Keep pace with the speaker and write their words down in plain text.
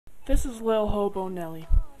This is Lil Hobo Nelly.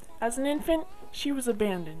 As an infant, she was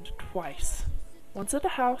abandoned twice. Once at a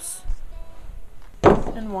house,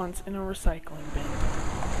 and once in a recycling bin.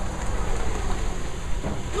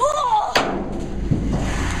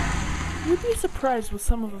 You'd be surprised with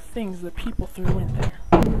some of the things that people threw in there.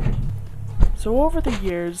 So over the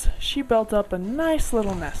years, she built up a nice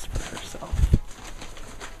little nest for herself.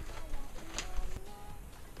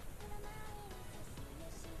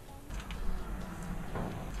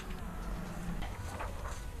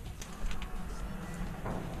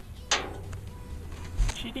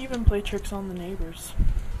 She'd even play tricks on the neighbors.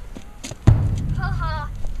 Haha.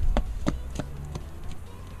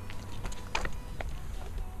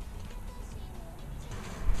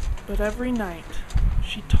 But every night,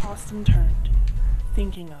 she tossed and turned,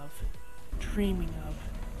 thinking of, dreaming of,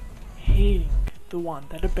 hating the one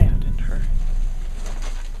that abandoned her.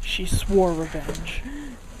 She swore revenge.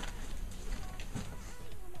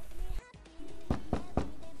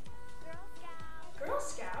 Girl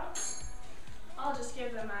Scouts? I'll just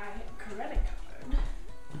give them my credit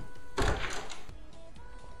card.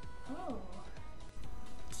 Oh.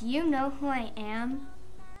 Do you know who I am?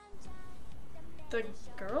 The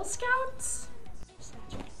Girl Scouts?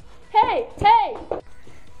 Hey! Hey!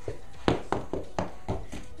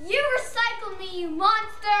 You recycled me, you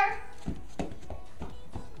monster!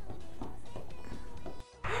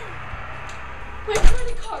 My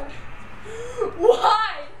credit card!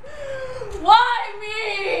 Why? Why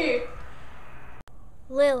me?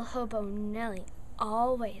 Lil Hobo Nelly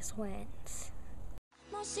always wins.